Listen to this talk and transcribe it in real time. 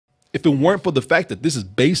if it weren't for the fact that this is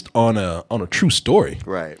based on a true story.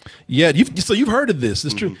 Right. Yeah, so you've heard of this.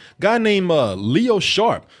 It's true. Guy named Leo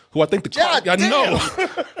Sharp, who I think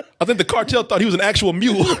I think the cartel thought he was an actual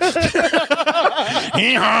mule.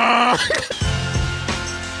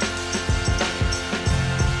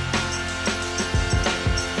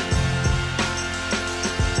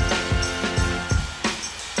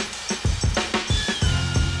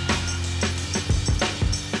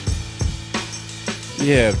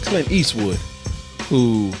 Yeah, Clint Eastwood,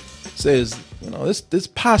 who says, this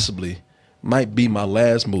possibly might be my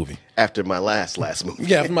last movie. After my last movie.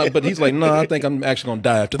 Yeah, but he's like, no, I think I'm actually gonna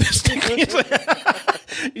die after this.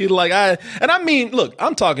 He's like, I mean, look,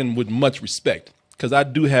 I'm talking with much respect because I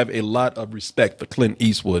do have a lot of respect for Clint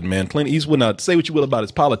Eastwood, man. Clint Eastwood. Now, say what you will about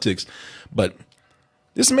his politics, but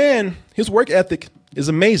this man, his work ethic is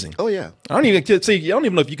amazing. Oh yeah. I don't even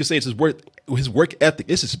know if you could say it's his work ethic.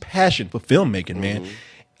 It's his passion for filmmaking, man.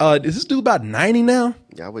 Is this dude about 90 now?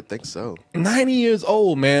 Yeah, I would think so. 90 years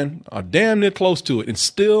old, man. Are damn near close to it, and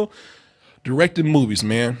still directing movies,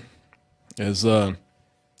 man. As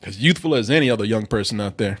youthful as any other young person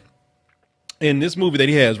out there. And this movie that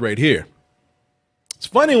he has right here, it's a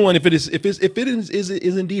funny one if it is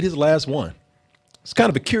indeed his last one. It's kind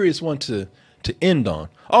of a curious one to end on.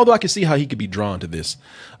 Although I can see how he could be drawn to this.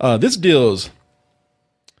 This deals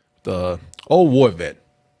the old war vet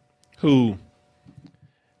who,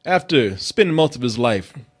 after spending most of his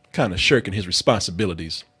life kind of shirking his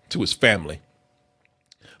responsibilities to his family,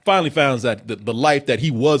 finally finds that the life that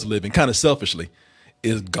he was living kind of selfishly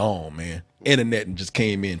is gone, man. Internet and just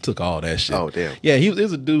came in and took all that shit. Oh, damn. Yeah, he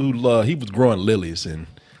was a dude who he was growing lilies, and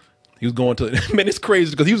he was going to, man, it's crazy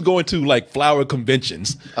because he was going to like flower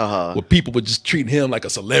conventions where people were just treating him like a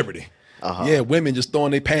celebrity. Yeah, women just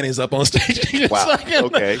throwing their panties up on stage. Wow.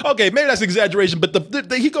 Like, okay, maybe that's exaggeration, but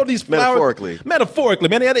he go to these flower, metaphorically,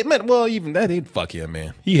 man. Even that didn't fuck him,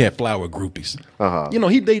 man. He had flower groupies.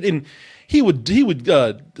 He would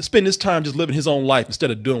spend his time just living his own life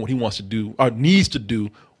instead of doing what he wants to do or needs to do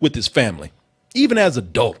with his family, even as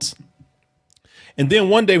adults. And then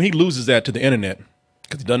one day when he loses that to the internet,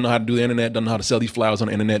 because he doesn't know how to do the internet, doesn't know how to sell these flowers on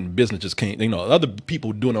the internet, and business just came, other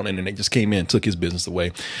people doing it on the internet just came in and took his business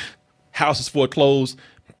away. Houses foreclosed,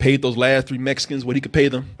 paid those last 3 Mexicans what he could pay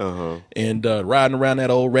them, and riding around that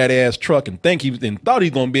old rat ass truck and thought he was going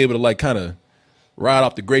to be able to like kind of ride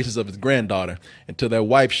off the graces of his granddaughter until that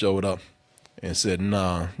wife showed up and said,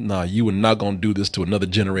 nah, you were not going to do this to another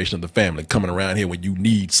generation of the family coming around here when you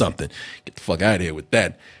need something. Get the fuck out of here with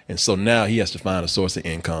that. And so now he has to find a source of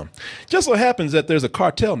income. Just so happens that there's a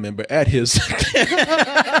cartel member at his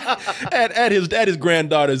at his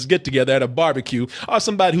granddaughter's get together at a barbecue, or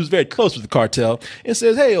somebody who's very close with the cartel, and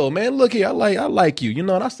says, "Hey, old man, look here, I like you.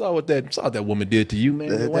 And I saw what that woman did to you, man.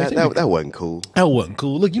 That wasn't cool. That wasn't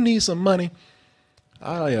cool. Look, you need some money.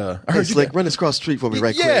 I heard you run this across the street for me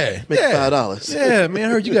right quick. Make $5. Yeah, man.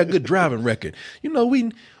 I heard you got a good driving record.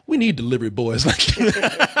 We need delivery boys like you."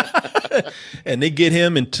 And they get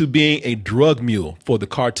him into being a drug mule for the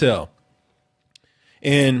cartel.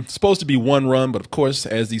 And it's supposed to be one run, but of course,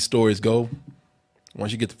 as these stories go,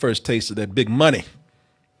 once you get the first taste of that big money,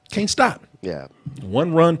 can't stop. Yeah.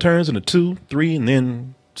 One run turns into 2, 3, and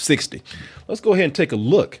then 60. Let's go ahead and take a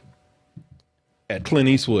look at Clint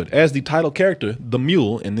Eastwood as the title character, the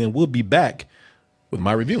mule, and then we'll be back with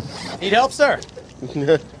my review. Need help, sir?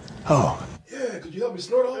 Oh. Yeah, could you help me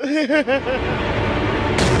snort all this?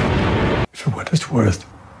 For what it's worth,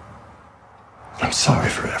 I'm sorry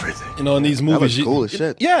for everything. In these movies, that was cool as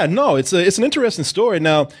shit. Yeah, no, it's an interesting story.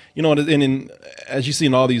 Now, and as you see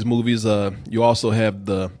in all these movies, you also have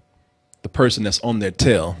the person that's on their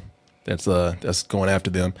tail, that's going after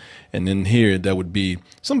them, and then here that would be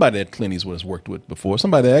somebody that Clint Eastwood has worked with before,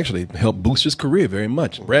 somebody that actually helped boost his career very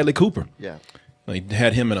much. Bradley Cooper. Yeah, he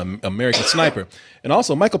had him in American Sniper, and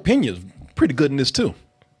also Michael Pena's pretty good in this too.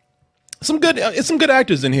 Some good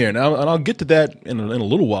actors in here, and I'll get to that in a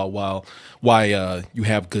little while. Why you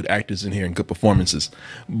have good actors in here and good performances,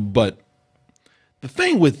 but the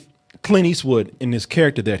thing with Clint Eastwood in this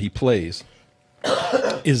character that he plays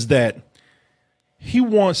is that he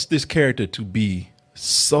wants this character to be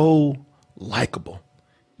so likable,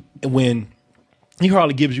 when he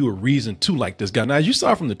hardly gives you a reason to like this guy. Now, as you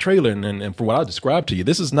saw from the trailer and from what I described to you,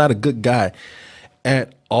 this is not a good guy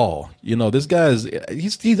at all. This guy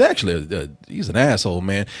he's actually he's an asshole,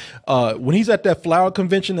 man. When he's at that flower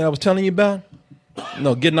convention that I was telling you about,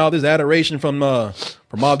 getting all this adoration from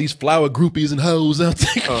all these flower groupies and hoes out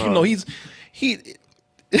there,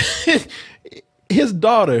 his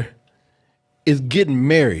daughter is getting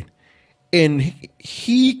married, and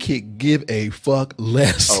he could give a fuck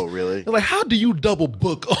less. Oh, really? Like, how do you double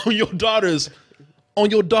book on your daughter's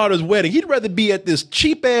wedding? He'd rather be at this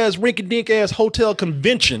cheap ass, rinky dink ass hotel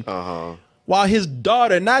convention while his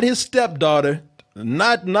daughter, not his stepdaughter,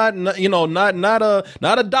 not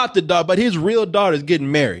adopted daughter, but his real daughter is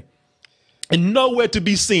getting married. And nowhere to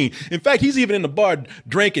be seen. In fact, he's even in the bar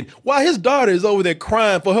drinking while his daughter is over there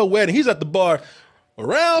crying for her wedding. He's at the bar,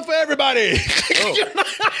 around for everybody. Oh.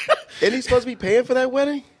 Isn't he supposed to be paying for that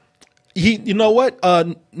wedding? You know what?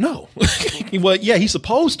 No. Well, yeah, he's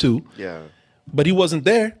supposed to. Yeah. But he wasn't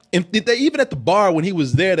there. And even at the bar when he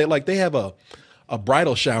was there, they have a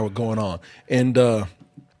bridal shower going on. And the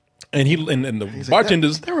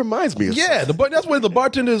bartenders. That reminds me of something. That's where the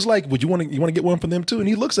bartender is like, "Would you want to get one for them too?" And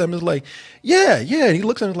he looks at him and is like, "Yeah." And he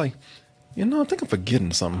looks at him like, I think I'm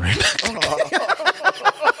forgetting something right now.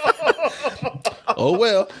 Oh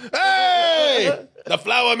well. Hey, the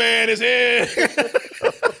flower man is here.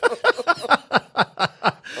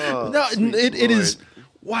 No, it is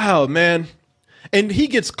wow, man. And he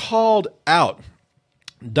gets called out.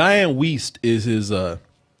 Diane Wiest is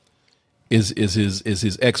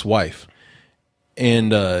his ex-wife,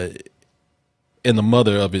 and the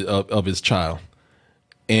mother of his child.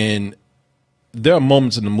 And there are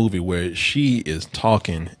moments in the movie where she is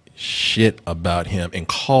talking shit about him and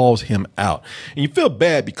calls him out, and you feel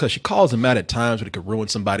bad because she calls him out at times when it could ruin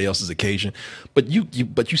somebody else's occasion. But you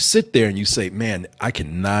sit there and you say, "Man, I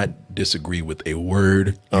cannot disagree with a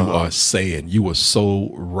word you are saying. You are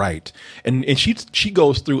so right." And she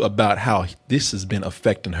goes through about how this has been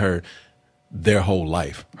affecting her their whole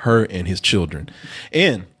life, her and his children.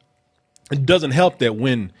 And it doesn't help that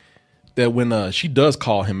when she does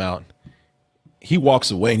call him out, he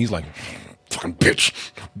walks away and he's like, "Fucking bitch."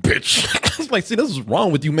 It's like, see, this is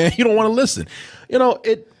wrong with you, man. You don't want to listen.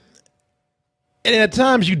 And at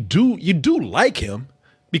times you do like him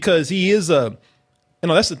because he is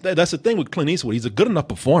that's the thing with Clint Eastwood. He's a good enough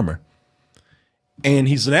performer. And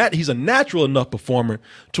he's a natural enough performer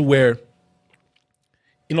to where,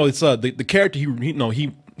 it's the character he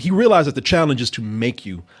realized that the challenge is to make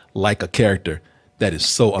you like a character that is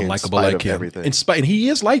so unlikable like him. And he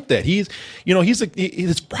is like that. His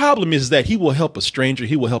problem is that he will help a stranger,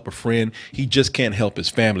 he will help a friend. He just can't help his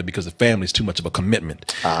family because the family is too much of a commitment.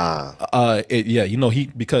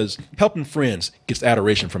 Because helping friends gets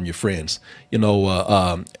adoration from your friends. Helping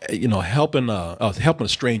a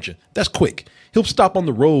stranger, that's quick. He'll stop on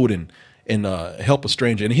the road and help a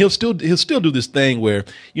stranger, and he'll still do this thing where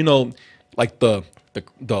like the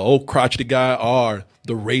old crotchety guy or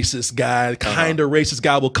the racist guy, kind of racist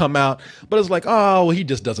guy will come out, but it's like, oh, well, he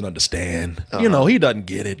just doesn't understand. He doesn't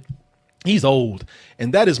get it. He's old,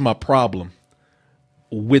 and that is my problem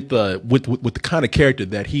with the kind of character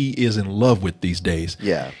that he is in love with these days.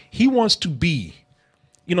 Yeah, he wants to be,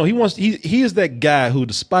 he is that guy who,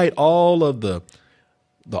 despite all of the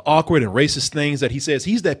awkward and racist things that he says,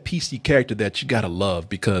 he's that PC character that you gotta love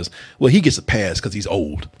because, well, he gets a pass because he's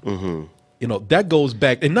old. Mm-hmm. That goes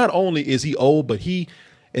back. And not only is he old, but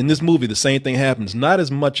in this movie, the same thing happens. Not as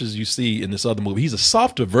much as you see in this other movie. He's a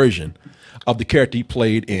softer version of the character he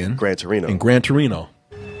played in Gran Torino.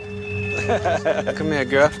 Come here,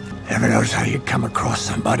 girl. Ever notice how you come across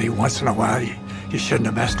somebody once in a while you shouldn't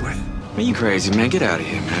have messed with? Man, you crazy, man. Get out of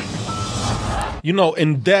here, man.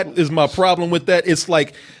 And that is my problem with that. It's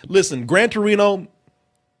like, listen, Gran Torino,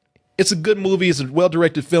 it's a good movie. It's a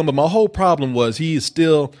well-directed film. But my whole problem was he is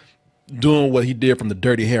still doing what he did from the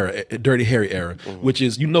Dirty Harry era, which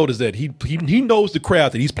is, you notice that he knows the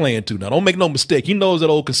crowd that he's playing to. Now, don't make no mistake. He knows that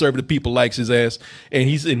old conservative people likes his ass, and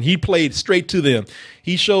he played straight to them.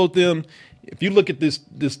 He showed them. If you look at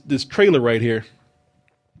this trailer right here,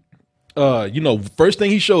 first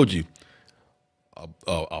thing he showed you,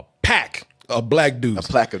 a pack of black dudes,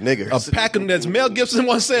 a pack of niggers, a pack of, as Mel Gibson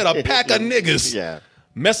once said, a pack of niggers. Yeah.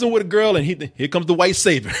 Messing with a girl, and here comes the white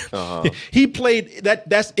savior. He played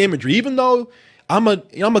that's imagery. Even though I'm a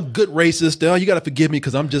good racist, you got to forgive me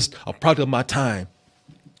because I'm just a product of my time.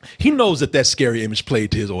 He knows that scary image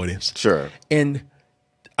played to his audience. Sure. And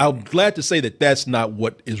I'm glad to say that that's not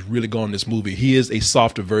what is really going on in this movie. He is a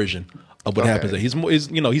softer version of what happens there. He's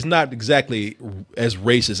not exactly as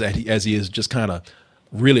racist as he is just kind of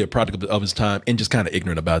really a product of his time and just kind of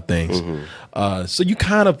ignorant about things. So you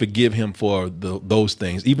kind of forgive him for those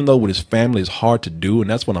things, even though with his family it's hard to do. And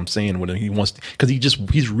that's what I'm saying when he wants to, because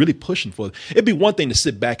he's really pushing for it. It'd be one thing to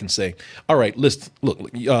sit back and say, all right, look,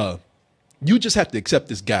 you just have to accept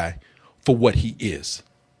this guy for what he is,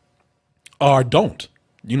 or don't.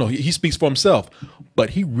 He speaks for himself, but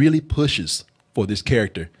he really pushes for this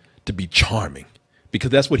character to be charming, because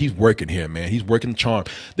that's what he's working here, man. He's working charm.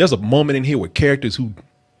 There's a moment in here where characters who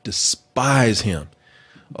despise him,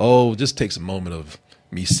 oh, just takes a moment of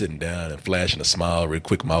me sitting down and flashing a smile real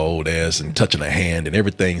quick, my old ass, and touching a hand, and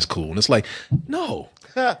everything's cool. And it's like, no,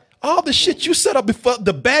 all the shit you set up before,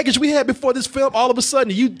 the baggage we had before this film, all of a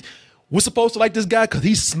sudden you we're supposed to like this guy because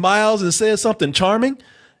he smiles and says something charming.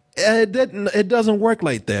 It doesn't work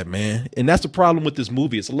like that, man. And that's the problem with this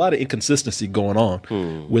movie. It's a lot of inconsistency going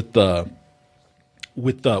on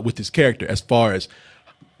with his character, as far as,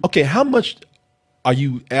 okay, how much are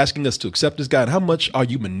you asking us to accept this guy, and how much are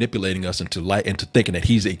you manipulating us into thinking that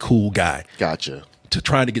he's a cool guy? Gotcha. To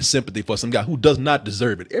trying to get sympathy for some guy who does not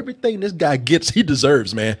deserve it. Everything this guy gets, he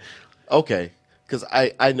deserves, man. Okay. Because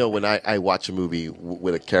I know when I watch a movie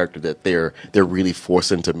with a character that they're really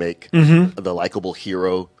forcing to make the likable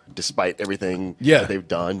hero despite everything that they've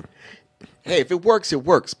done. Hey, if it works, it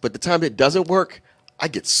works. But the time it doesn't work, I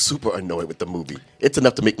get super annoyed with the movie. It's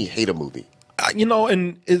enough to make me hate a movie. I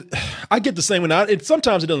get the same one.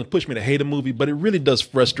 Sometimes it doesn't push me to hate a movie, but it really does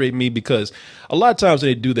frustrate me because a lot of times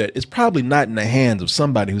when they do that, it's probably not in the hands of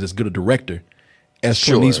somebody who's as good a director as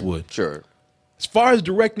Clint Eastwood. Sure. As far as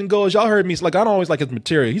directing goes, y'all heard me. It's like I don't always like his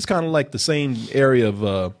material. He's kind of like the same area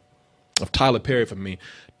of Tyler Perry for me.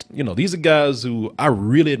 These are guys who I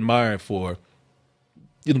really admire for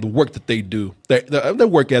the work that they do, their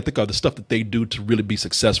work ethic, or the stuff that they do to really be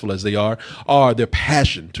successful as they are, or their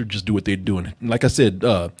passion to just do what they're doing. And like I said,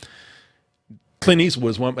 Clint Eastwood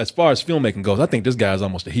is one. As far as filmmaking goes, I think this guy is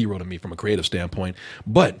almost a hero to me from a creative standpoint.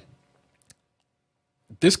 But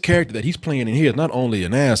this character that he's playing in here is not only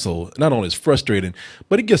an asshole, not only is frustrating,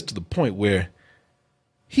 but it gets to the point where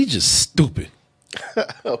he's just stupid.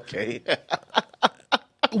 Okay.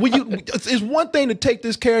 It's one thing to take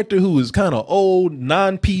this character who is kind of old,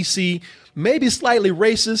 non-PC, maybe slightly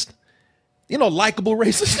racist, likable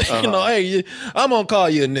racist. Hey, I'm going to call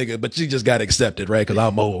you a nigga, but you just got to accept it, right? Because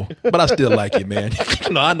I'm old. But I still like you, man.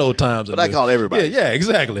 I know times. But I call everybody. Yeah,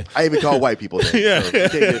 exactly. I even call white people that. Yeah.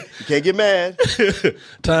 So you can't get mad.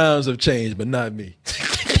 Times have changed, but not me.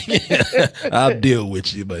 I'll deal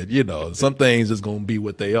with you, but, some things is going to be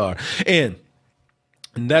what they are. And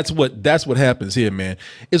that's what happens here, man.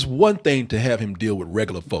 It's one thing to have him deal with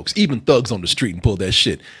regular folks, even thugs on the street, and pull that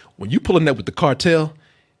shit. When you pulling that with the cartel,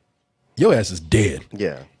 your ass is dead.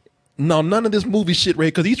 Yeah. No, none of this movie shit, Ray,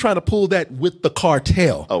 because he's trying to pull that with the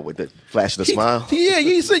cartel. Oh, with the flash of the smile? Yeah,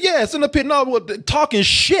 he said, it's in the pit, talking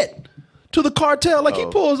shit to the cartel. Like, he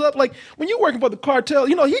pulls up, like, when you're working for the cartel,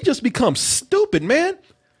 he just becomes stupid, man.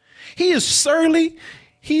 He is surly.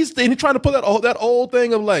 He's trying to pull that old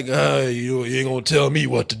thing of like, you ain't gonna tell me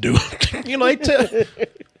what to do.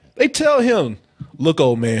 They tell him, look,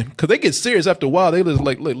 old man, because they get serious after a while. They just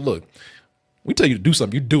like, look, we tell you to do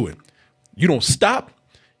something, you do it. You don't stop.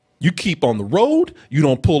 You keep on the road. You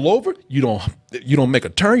don't pull over. You don't make a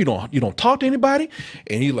turn. You don't talk to anybody.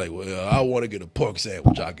 And he's like, well, I want to get a pork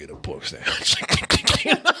sandwich. I'll get a pork sandwich.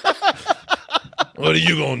 What are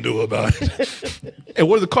you gonna do about it? And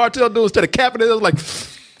what does the cartel do instead of capping it? They're like,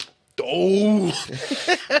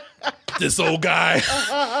 this old guy.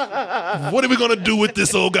 What are we gonna do with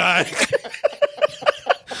this old guy?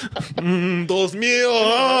 Dos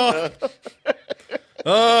mil.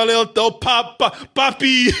 Little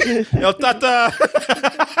papi, el tata.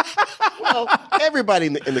 Well, everybody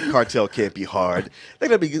in the cartel can't be hard. There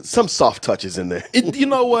gotta be some soft touches in there. You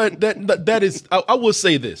know what? That is. I will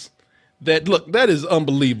say this. That is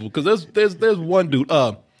unbelievable, because there's one dude.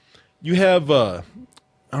 You have I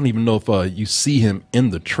don't even know if you see him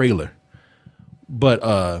in the trailer,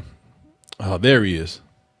 but there he is,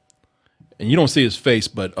 and you don't see his face,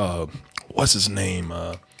 but what's his name?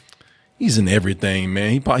 He's in everything,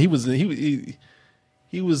 man. He was Andy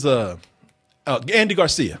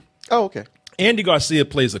Garcia. Oh, okay. Andy Garcia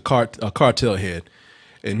plays a cartel head.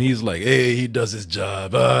 And he's like, hey, he does his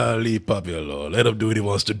job. Leave Papi alone. Let him do what he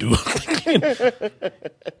wants to do.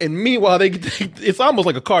 And meanwhile, it's almost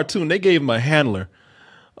like a cartoon. They gave him a handler.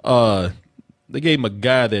 They gave him a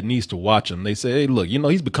guy that needs to watch him. They say, hey, look,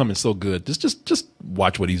 he's becoming so good. Just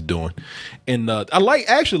watch what he's doing. And I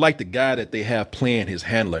actually like the guy that they have playing his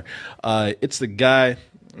handler. It's the guy.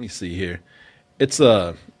 Let me see here. It's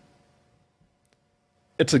a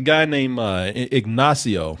guy named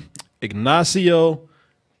Ignacio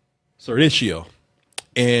Sergio,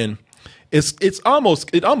 and it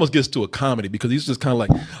almost gets to a comedy, because he's just kind of like,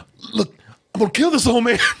 look, I'm gonna kill this old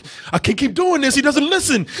man. I can't keep doing this. He doesn't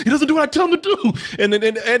listen. He doesn't do what I tell him to do. And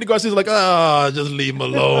then Andy Garcia's like, just leave him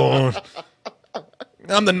alone.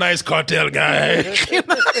 I'm the nice cartel guy.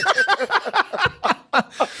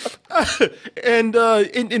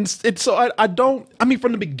 And so I don't. I mean,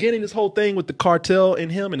 from the beginning, this whole thing with the cartel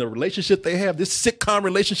and him and the relationship they have, this sitcom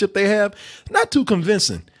relationship they have, not too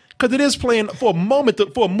convincing. Because it is playing for a moment,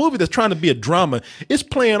 for a movie that's trying to be a drama, it's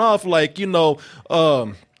playing off like, you know,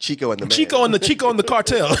 Chico and the man. Chico and the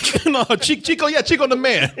cartel. You know, Chico and the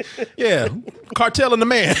man. Yeah, cartel and the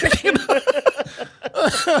man. You know?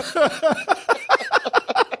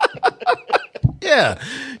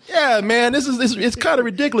 Yeah, man. It's kind of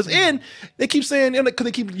ridiculous, and they keep saying, because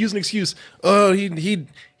they keep using the excuse,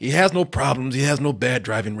 he has no problems, he has no bad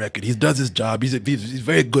driving record, he does his job, he's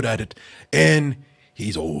very good at it, and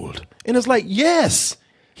he's old. And it's like, yes,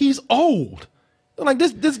 he's old. Like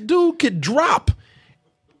this dude could drop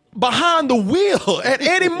behind the wheel at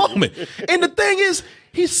any moment. And the thing is,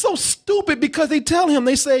 he's so stupid because they tell him,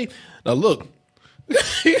 they say, now look,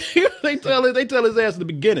 they tell his ass at the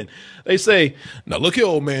beginning. They say, now look here,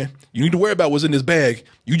 old man, you need to worry about what's in this bag.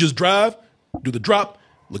 You just drive, do the drop,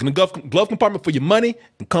 look in the glove compartment for your money,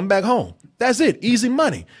 and come back home. That's it. Easy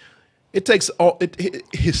money. It takes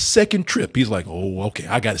his second trip. He's like, oh, okay,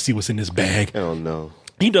 I got to see what's in this bag. Oh, no.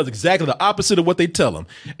 He does exactly the opposite of what they tell him.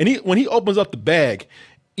 And when he opens up the bag,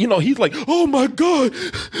 you know, he's like, oh, my God,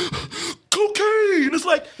 cocaine. It's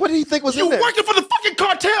like, what did he think was in there? You're working for the fucking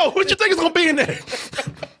cartel. What you think is going to be in there?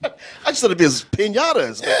 I just thought it'd be his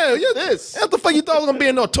pinatas. Yeah. This. What the fuck you thought was going to be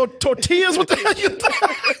in there? Tortillas? What the hell you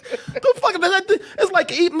thought? The fuck, it's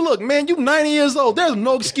like eating, look, man, you 90 years old. There's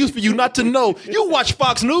no excuse for you not to know. You watch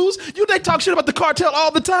Fox News. They talk shit about the cartel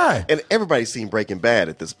all the time. And everybody's seen Breaking Bad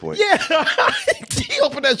at this point. Yeah. He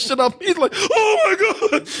opened that shit up. He's like, oh, my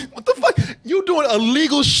God. What the fuck? You doing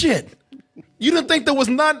illegal shit. You didn't think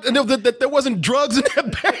that there wasn't drugs in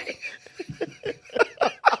that bag?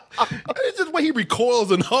 It's just the way he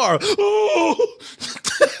recoils in horror. Oh.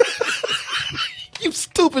 You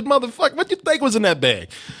stupid motherfucker. What you think was in that bag?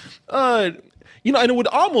 You know, and it would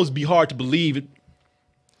almost be hard to believe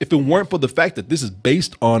if it weren't for the fact that this is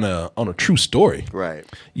based on a true story. Right.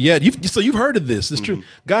 Yeah, so you've heard of this. It's true.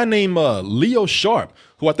 Guy named Leo Sharp,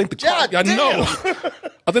 who I think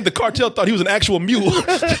I think the cartel thought he was an actual mule.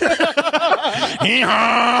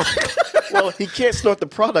 Well, he can't snort the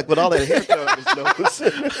product with all that hair on his nose.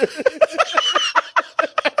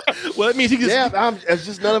 Well, that means he gets... Yeah, it's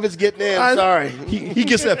just none of it's getting in. I'm sorry. He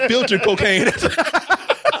gets that filtered cocaine.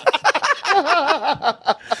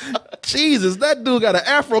 Jesus, that dude got an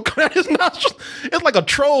afro coming out his nostrils. It's like a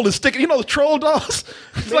troll is sticking. You know the troll dolls?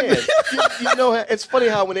 Man, you know, it's funny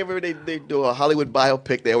how whenever they do a Hollywood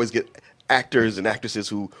biopic, they always get actors and actresses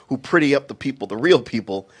who pretty up the people, the real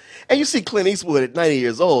people. And you see Clint Eastwood at 90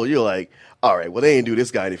 years old, you're like, all right, well, they ain't do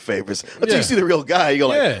this guy any favors. Until you see the real guy, you're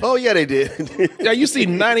like, oh, yeah, they did. Yeah, you see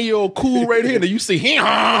 90-year-old cool right here, and then you see him.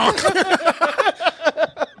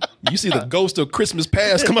 You see the ghost of Christmas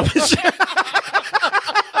past come up and shit.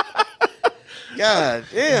 God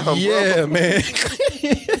damn, yeah, bro. Man.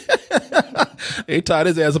 They tied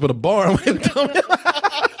his ass up in a barn.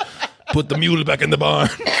 Put the mule back in the barn.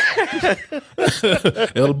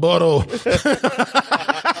 El Boro.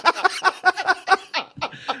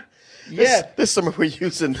 Yeah, this summer we're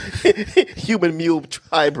using human mule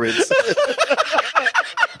hybrids.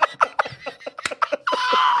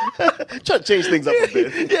 Try to change things up a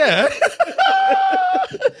bit. Yeah.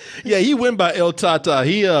 Yeah, he went by El Tata.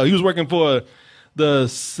 He was working for the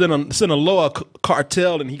Sinaloa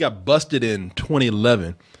cartel, and he got busted in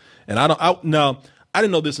 2011. And I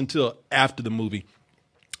didn't know this until after the movie.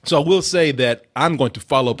 So I will say that I'm going to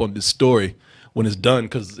follow up on this story when it's done,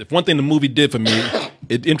 because if one thing the movie did for me,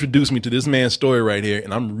 it introduced me to this man's story right here,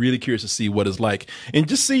 and I'm really curious to see what it's like. And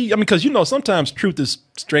just see, I mean, because, you know, sometimes truth is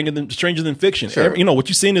stranger than fiction. Sure. You know, what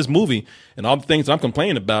you see in this movie and all the things I'm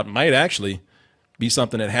complaining about might actually be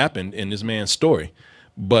something that happened in this man's story.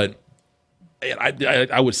 But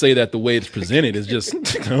I would say that the way it's presented is just,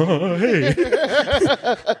 oh, hey.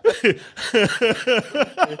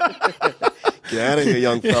 Get out of here,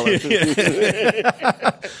 young fella.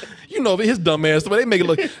 You know, his dumb ass, but they make it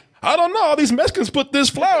look, I don't know, all these Mexicans put this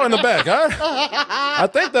flour in the back, huh? I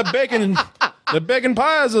think they're baking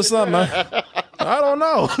pies or something. I don't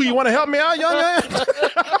know. You want to help me out, young man?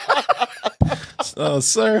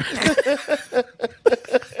 Sir.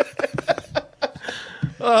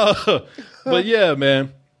 But yeah,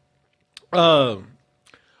 man.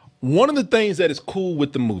 One of the things that is cool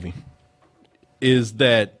with the movie is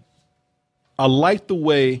that I like the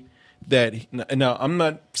way that now I'm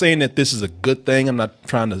not saying that this is a good thing. I'm not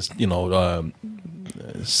trying to, you know,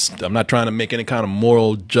 I'm not trying to make any kind of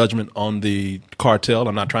moral judgment on the cartel.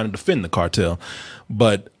 I'm not trying to defend the cartel,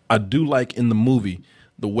 but I do like in the movie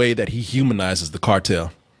the way that he humanizes the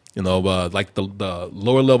cartel. You know, like the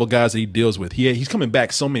lower level guys that he deals with. He's coming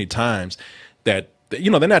back so many times that,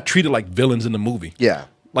 you know, they're not treated like villains in the movie. Yeah.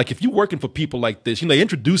 Like if you're working for people like this, you know, they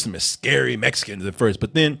introduce them as scary Mexicans at first,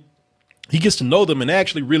 but then he gets to know them and they're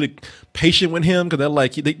actually really patient with him because they're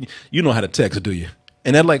like, you know how to text, do you?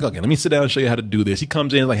 And they're like, okay, let me sit down and show you how to do this. He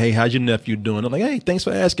comes in like, hey, how's your nephew doing? I'm like, hey, thanks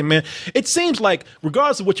for asking, man. It seems like,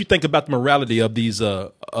 regardless of what you think about the morality of these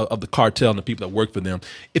of the cartel and the people that work for them,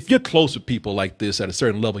 if you're close with people like this at a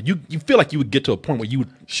certain level, you feel like you would get to a point where you would,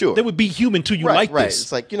 they would be human to you like this.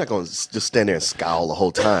 It's like you're not going to just stand there and scowl the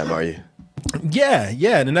whole time, are you? Yeah,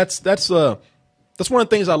 and that's one of the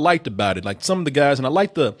things I liked about it. Like some of the guys, and I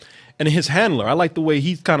like and his handler. I like the way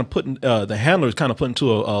he's kind of putting the handler is kind of put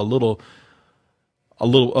into a little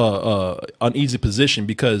uneasy position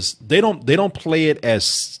because they don't play it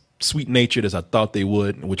as sweet natured as I thought they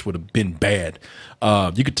would, which would have been bad.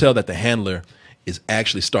 You could tell that the handler is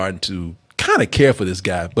actually starting to kind of care for this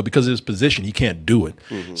guy, but because of his position, he can't do it.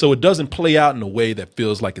 Mm-hmm. So it doesn't play out in a way that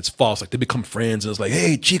feels like it's false. Like they become friends and it's like,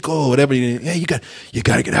 hey, Chico, whatever. Hey, you got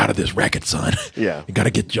to get out of this racket, son. Yeah, you got to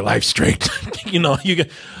get your life straight. You know, you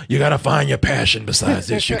got to find your passion. Besides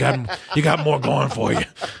this, you got more going for you.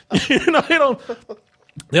 You know,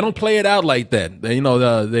 they don't play it out like that. You know,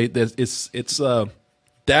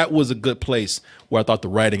 that was a good place where I thought the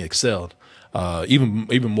writing excelled, even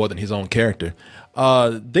more than his own character.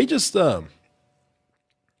 They just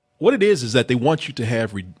what it is that they want you to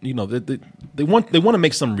have, you know, they want to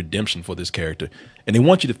make some redemption for this character, and they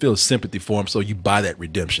want you to feel sympathy for him, so you buy that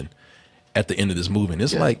redemption at the end of this movie. And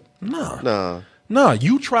it's like, no,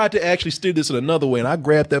 you tried to actually steer this in another way, and I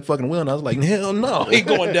grabbed that fucking wheel, and I was like, hell no, he ain't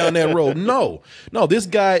going down that road. No, this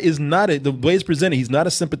guy is not the way it's presented. He's not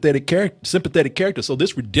a sympathetic character. So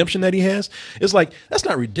this redemption that he has, it's like, that's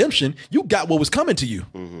not redemption. You got what was coming to you.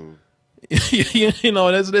 Mm-hmm. You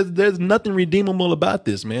know, there's nothing redeemable about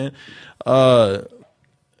this, man. I'm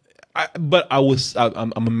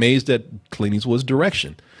amazed at Clint Eastwood's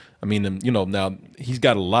direction. I mean, you know, now he's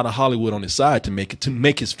got a lot of Hollywood on his side to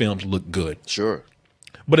make his films look good. Sure.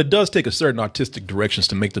 But it does take a certain artistic directions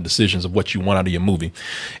to make the decisions of what you want out of your movie.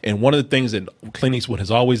 And one of the things that Clint Eastwood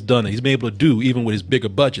has always done, and he's been able to do even with his bigger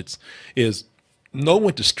budgets, is know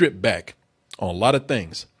when to strip back on a lot of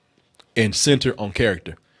things and center on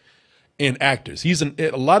character and actors.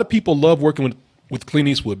 A lot of people love working with Clint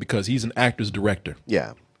Eastwood because he's an actor's director.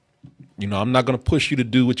 Yeah. You know, I'm not going to push you to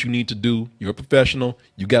do what you need to do. You're a professional.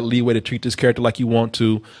 You got leeway to treat this character like you want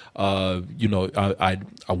to. You know, I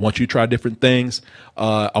want you to try different things.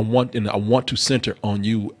 I want to center on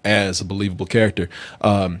you as a believable character.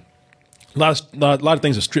 A lot of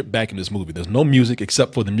things are stripped back in this movie. There's no music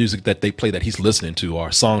except for the music that they play that he's listening to, or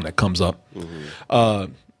a song that comes up.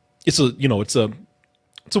 Mm-hmm.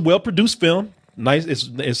 It's a well-produced film. Nice.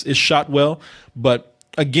 It's shot well, but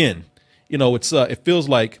again, you know, it feels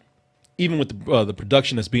like even with the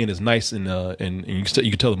production that's being as nice and you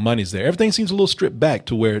can tell the money's there, everything seems a little stripped back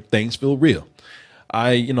to where things feel real.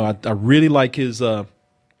 I really like his as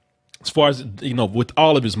far as, you know, with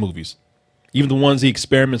all of his movies, even the ones he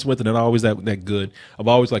experiments with, and they're not always that good. I've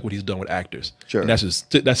always liked what he's done with actors. Sure, and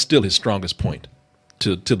that's still his strongest point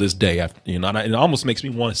to this day. You know, and it almost makes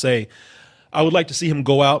me want to say, I would like to see him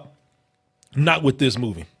go out, not with this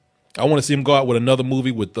movie. I want to see him go out with another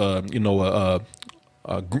movie with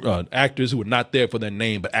actors who are not there for their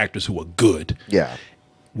name, but actors who are good. Yeah,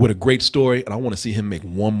 with a great story. And I want to see him make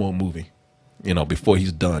one more movie, you know, before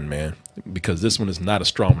he's done, man. Because this one is not a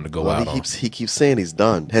strong one to go out on. He keeps saying he's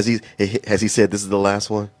done. Has he said this is the last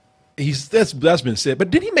one? That's been said. But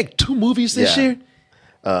did he make 2 movies this year?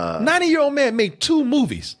 90-year-old man made 2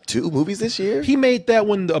 movies. 2 movies this year? He made that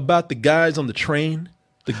one about the guys on the train.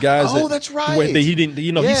 The guys. Oh, that's right. Where he didn't.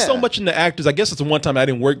 You know, he's so much into actors. I guess it's the one time I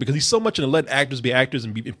didn't work because he's so much into letting actors be actors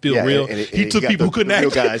and feel real. And he took people who couldn't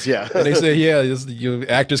act. Guys, yeah. And they said,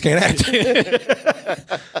 your actors can't act.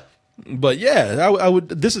 But yeah, I would.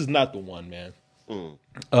 This is not the one, man.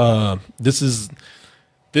 This is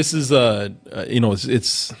you know,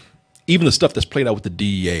 it's even the stuff that's played out with the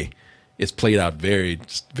DEA. It's played out very,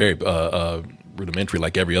 very rudimentary,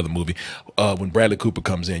 like every other movie. When Bradley Cooper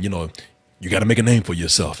comes in, you know, you got to make a name for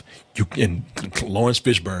yourself. And Lawrence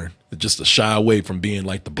Fishburne, just to shy away from being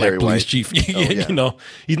like the black police chief. You know,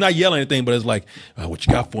 he's not yelling anything, but it's like, what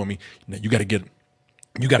you got for me? You got to get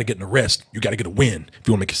an arrest. You got to get a win if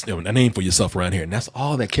you want to make a name for yourself around here. And that's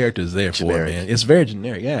all that character is there for, man. It's very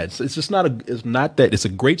generic. Yeah, it's just not that. It's a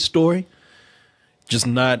great story, just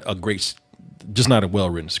not a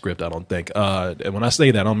well-written script, I don't think. And when I say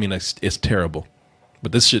that, I don't mean it's terrible.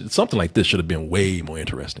 But something like this should have been way more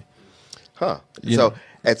interesting. Huh. So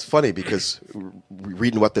it's funny because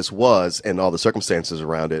reading what this was and all the circumstances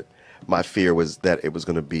around it, my fear was that it was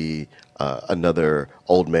going to be another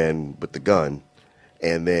old man with the gun.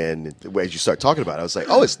 And then as you start talking about it, I was like,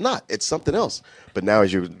 oh, it's not. It's something else. But now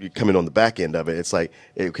as you're coming on the back end of it, it's like,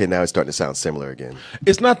 okay, now it's starting to sound similar again.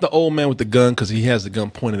 It's not the old man with the gun because he has the gun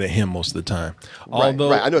pointed at him most of the time. Although,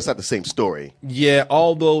 right. I know it's not the same story. Yeah,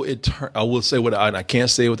 although I will say and I can't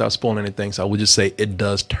say it without spoiling anything, so I would just say it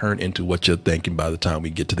does turn into what you're thinking by the time we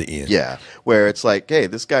get to the end. Yeah, where it's like, hey,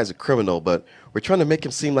 this guy's a criminal, but we're trying to make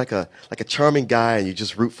him seem like a charming guy, and you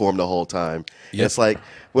just root for him the whole time. Yep. It's like,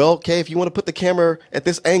 well, okay, if you want to put the camera at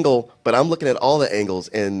this angle, but I'm looking at all the angles,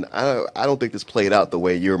 and I don't think this played out the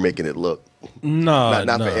way you're making it look. No,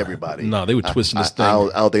 not for everybody. No, they were twisting this thing. I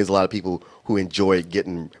don't think there's a lot of people who enjoy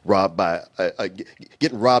getting robbed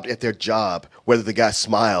at their job, whether the guy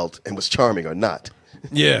smiled and was charming or not.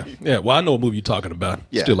 Yeah. Well, I know what movie you're talking about.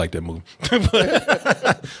 Yeah. Still like that movie.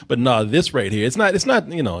 but no, this right here, it's not.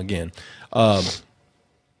 Again, it's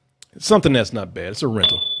something that's not bad. It's a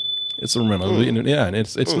rental. It's a rental. Yeah, and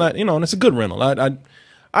it's not, and it's a good rental.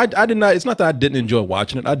 I did not. It's not that I didn't enjoy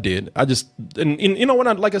watching it. I did. I just,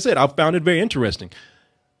 like I said, I found it very interesting.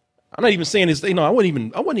 I'm not even saying this. I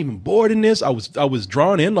wasn't even bored in this. I was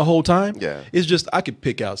drawn in the whole time. Yeah. It's just I could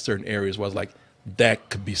pick out certain areas where I was like, that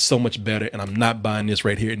could be so much better, and I'm not buying this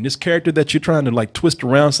right here. And this character that you're trying to like twist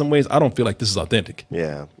around some ways, I don't feel like this is authentic.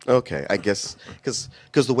 Yeah. Okay. I guess because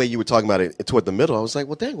the way you were talking about it toward the middle, I was like,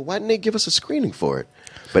 well, dang, why didn't they give us a screening for it?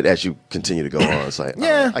 But as you continue to go on, it's like,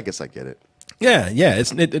 yeah, I guess I get it. Yeah.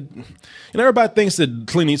 Everybody thinks that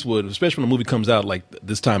Clint Eastwood, especially when a movie comes out like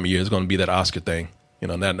this time of year, is going to be that Oscar thing.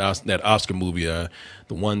 That Oscar movie, the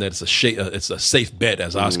one that's it's a safe bet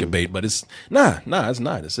as Oscar bait, but it's it's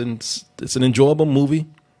not. It's an enjoyable movie,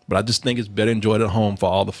 but I just think it's better enjoyed at home for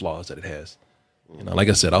all the flaws that it has. Like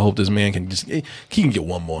I said, I hope this man can he can get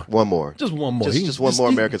one more, just one more, just one more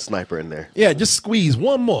American Sniper in there. Yeah, just squeeze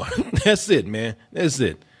one more. That's it, man. That's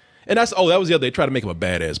it. And that was the other. They tried to make him a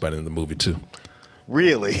badass by the end of the movie too.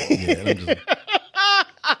 Really? Yeah.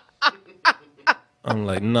 I'm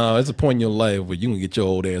like, no, it's a point in your life where you can get your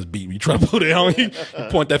old ass beat. You try to put it on, you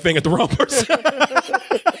point that finger at the wrong person.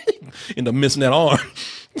 End up missing that arm.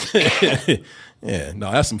 Yeah,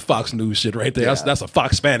 no, that's some Fox News shit right there. Yeah. That's a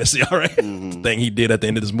Fox fantasy, all right? The thing he did at the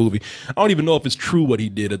end of this movie. I don't even know if it's true what he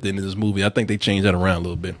did at the end of this movie. I think they changed that around a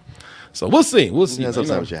little bit. So we'll see. Yeah,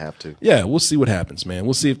 sometimes you have to. Yeah, we'll see what happens, man.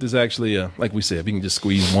 We'll see if there's actually, like we said, if you can just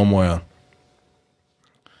squeeze one more out.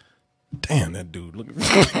 Damn, that dude. Look.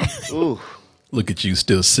 Ooh. Look at you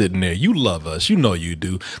still sitting there. You love us. You know you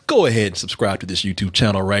do. Go ahead and subscribe to this YouTube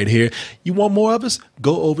channel right here. You want more of us?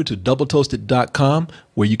 Go over to doubletoasted.com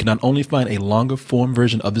where you can not only find a longer form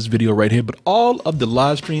version of this video right here, but all of the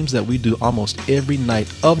live streams that we do almost every night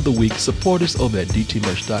of the week. Support us over at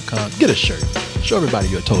dtmerch.com. Get a shirt. Show everybody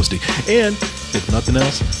you're toasty. And if nothing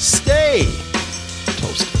else, stay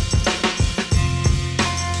toasty.